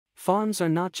Farms are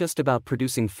not just about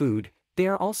producing food, they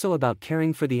are also about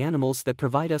caring for the animals that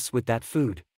provide us with that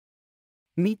food.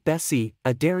 Meet Bessie,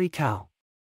 a dairy cow.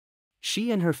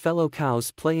 She and her fellow cows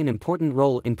play an important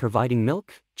role in providing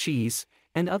milk, cheese,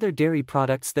 and other dairy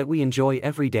products that we enjoy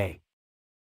every day.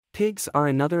 Pigs are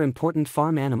another important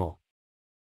farm animal.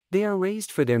 They are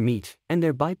raised for their meat, and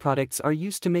their byproducts are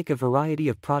used to make a variety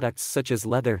of products such as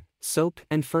leather, soap,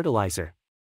 and fertilizer.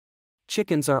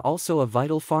 Chickens are also a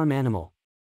vital farm animal.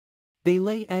 They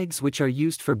lay eggs which are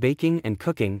used for baking and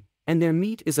cooking, and their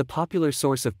meat is a popular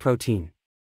source of protein.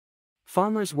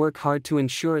 Farmers work hard to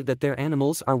ensure that their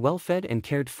animals are well fed and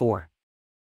cared for.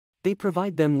 They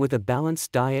provide them with a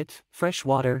balanced diet, fresh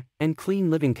water, and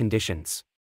clean living conditions.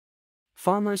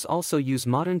 Farmers also use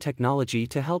modern technology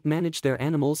to help manage their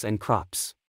animals and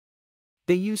crops.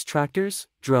 They use tractors,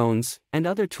 drones, and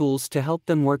other tools to help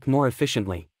them work more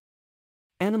efficiently.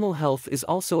 Animal health is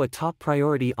also a top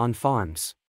priority on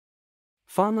farms.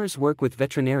 Farmers work with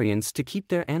veterinarians to keep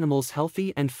their animals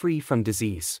healthy and free from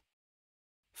disease.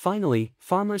 Finally,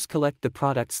 farmers collect the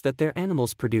products that their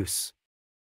animals produce.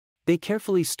 They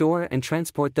carefully store and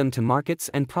transport them to markets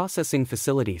and processing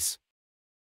facilities.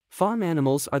 Farm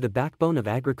animals are the backbone of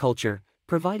agriculture,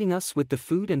 providing us with the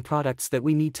food and products that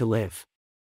we need to live.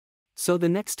 So the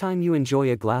next time you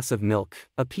enjoy a glass of milk,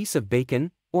 a piece of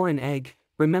bacon, or an egg,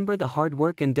 remember the hard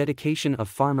work and dedication of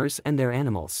farmers and their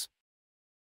animals.